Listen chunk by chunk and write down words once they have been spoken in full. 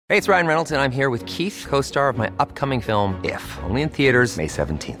Hey, it's Ryan Reynolds, and I'm here with Keith, co-star of my upcoming film, If, only in theaters May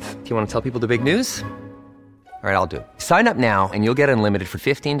 17th. Do you want to tell people the big news? All right, I'll do it. Sign up now and you'll get unlimited for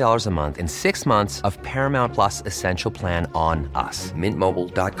 $15 a month and 6 months of Paramount Plus Essential Plan on us.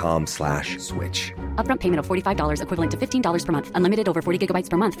 MintMobile.com/switch. Upfront payment of $45 equivalent to $15 per month. Unlimited over 40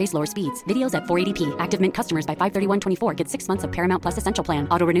 gigabytes per month. Face lower speeds. Videos at 480p. Active Mint customers by 531.24 get 6 months of Paramount Plus Essential Plan.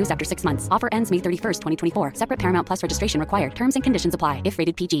 Auto renews after 6 months. Offer ends May 31st, 2024. Separate Paramount Plus registration required. Terms and conditions apply if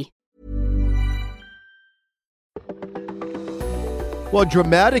rated PG. Well,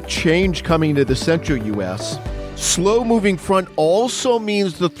 dramatic change coming to the central U.S. Slow-moving front also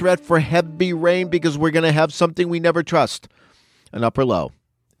means the threat for heavy rain because we're going to have something we never trust, an upper low.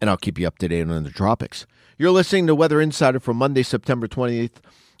 And I'll keep you up to date on the tropics. You're listening to Weather Insider for Monday, September 28th.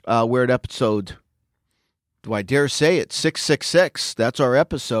 We're at episode, do I dare say it, 666. That's our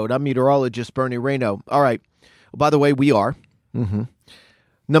episode. I'm meteorologist Bernie Rayno. All right. Well, by the way, we are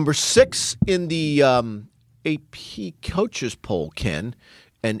number 6 in the AP coaches poll, Ken,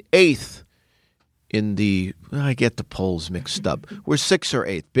 and 8th in the, I get the polls mixed up. We're 6th or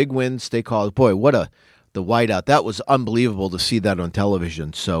 8th. Big wins, they call it. Boy, what the whiteout. That was unbelievable to see that on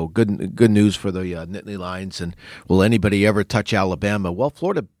television. So good news for the Nittany Lions. And will anybody ever touch Alabama? Well,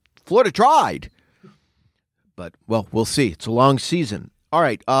 Florida tried. But, well, we'll see. It's a long season. All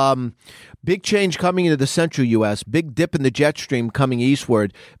right. Big change coming into the central U.S. Big dip in the jet stream coming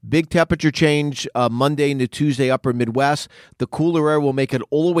eastward. Big temperature change Monday into Tuesday, upper Midwest. The cooler air will make it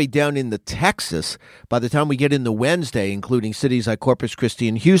all the way down into Texas by the time we get into Wednesday, including cities like Corpus Christi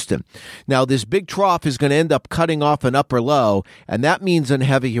and Houston. Now, this big trough is going to end up cutting off an upper low, and that means a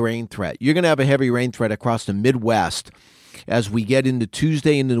heavy rain threat. You're going to have a heavy rain threat across the Midwest as we get into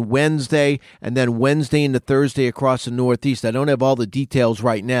Tuesday into Wednesday, and then Wednesday into Thursday across the Northeast. I don't have all the details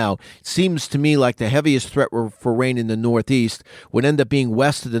right now. It seems to me like the heaviest threat for rain in the Northeast would end up being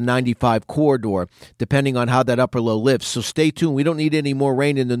west of the 95 corridor, depending on how that upper low lifts. So stay tuned. We don't need any more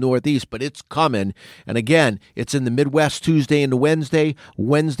rain in the Northeast, but it's coming. And again, it's in the Midwest Tuesday into Wednesday,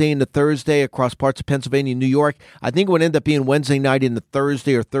 Wednesday into Thursday across parts of Pennsylvania and New York. I think it would end up being Wednesday night into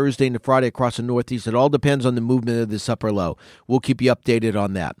Thursday or Thursday into Friday across the Northeast. It all depends on the movement of this upper low. We'll keep you updated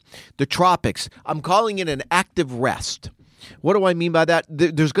on that. The tropics, I'm calling it an active rest. What do I mean by that?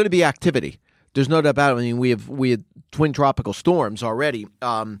 There's going to be activity. There's no doubt about it. I mean, we had twin tropical storms already.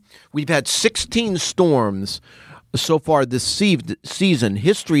 We've had 16 storms so far this season.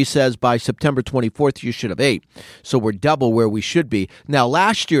 History says by September 24th, you should have 8. So we're double where we should be. Now,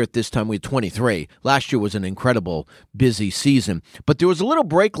 last year at this time, we had 23. Last year was an incredible busy season. But there was a little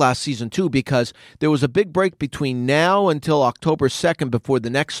break last season, too, because there was a big break between now until October 2nd before the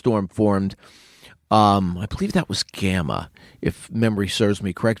next storm formed. I believe that was Gamma, if memory serves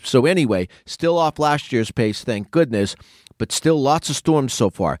me correct. So anyway, still off last year's pace, thank goodness, but still lots of storms so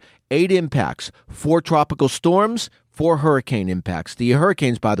far. 8 impacts, 4 tropical storms, 4 hurricane impacts. The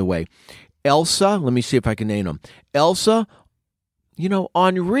hurricanes, by the way, Elsa, let me see if I can name them. Elsa,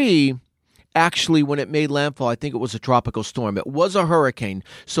 Henri, actually, when it made landfall, I think it was a tropical storm. It was a hurricane.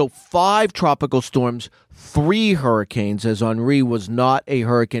 So 5 tropical storms, 3 hurricanes, as Henri was not a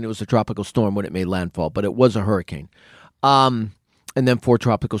hurricane. It was a tropical storm when it made landfall, but it was a hurricane. And then 4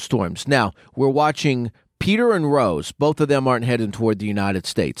 tropical storms. Now, we're watching Peter and Rose. Both of them aren't heading toward the United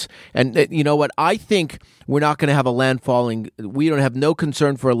States. And you know what? I think we're not going to have a landfalling. We don't have no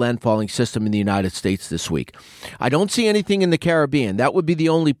concern for a landfalling system in the United States this week. I don't see anything in the Caribbean. That would be the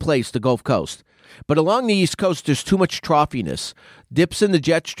only place, the Gulf Coast. But along the East Coast, there's too much troughiness. Dips in the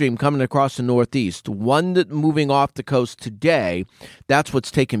jet stream coming across the Northeast. One that moving off the coast today, that's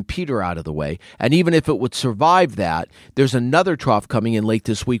what's taken Peter out of the way. And even if it would survive that, there's another trough coming in late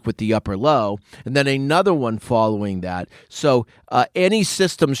this week with the upper low, and then another one following that. So any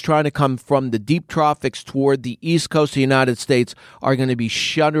systems trying to come from the deep tropics toward the East Coast of the United States are going to be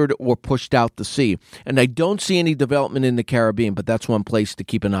shuttered or pushed out to sea. And I don't see any development in the Caribbean, but that's one place to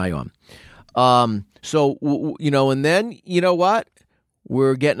keep an eye on. And then, you know what?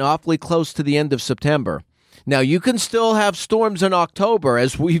 We're getting awfully close to the end of September. Now, you can still have storms in October,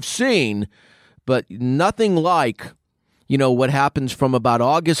 as we've seen, but nothing like, what happens from about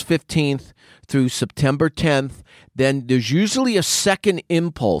August 15th through September 10th. Then there's usually a second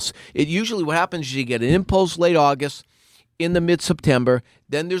impulse. What happens is you get an impulse late August, in the mid-September,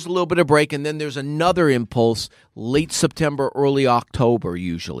 then there's a little bit of break, and then there's another impulse late September, early October,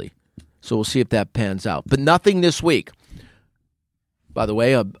 usually. So we'll see if that pans out. But nothing this week. By the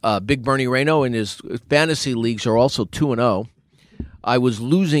way, Big Bernie Rayno and his fantasy leagues are also 2-0. I was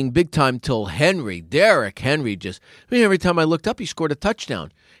losing big time till Derrick Henry every time I looked up, he scored a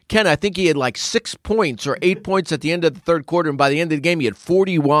touchdown. Ken, I think he had like 6 points or 8 points at the end of the third quarter, and by the end of the game, he had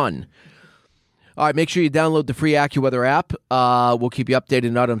 41. All right, make sure you download the free AccuWeather app. We'll keep you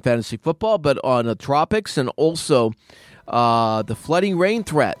updated not on fantasy football, but on the tropics and also the flooding rain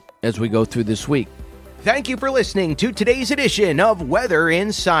threat as we go through this week. Thank you for listening to today's edition of Weather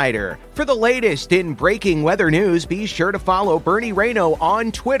Insider. For the latest in breaking weather news, be sure to follow Bernie Rayno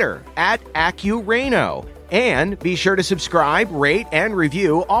on Twitter @AccuRayno. And be sure to subscribe, rate, and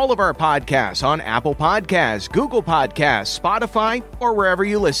review all of our podcasts on Apple Podcasts, Google Podcasts, Spotify, or wherever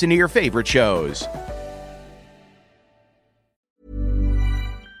you listen to your favorite shows.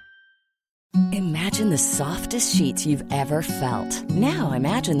 Imagine the softest sheets you've ever felt. Now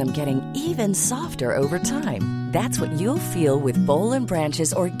imagine them getting even softer over time. That's what you'll feel with Boll &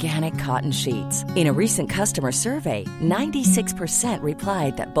 Branch's organic cotton sheets. In a recent customer survey, 96%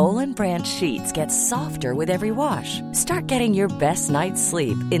 replied that Boll & Branch sheets get softer with every wash. Start getting your best night's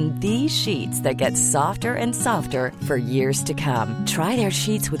sleep in these sheets that get softer and softer for years to come. Try their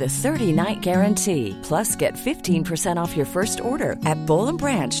sheets with a 30-night guarantee. Plus, get 15% off your first order at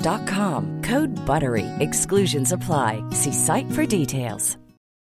bollandbranch.com. Code BUTTERY. Exclusions apply. See site for details.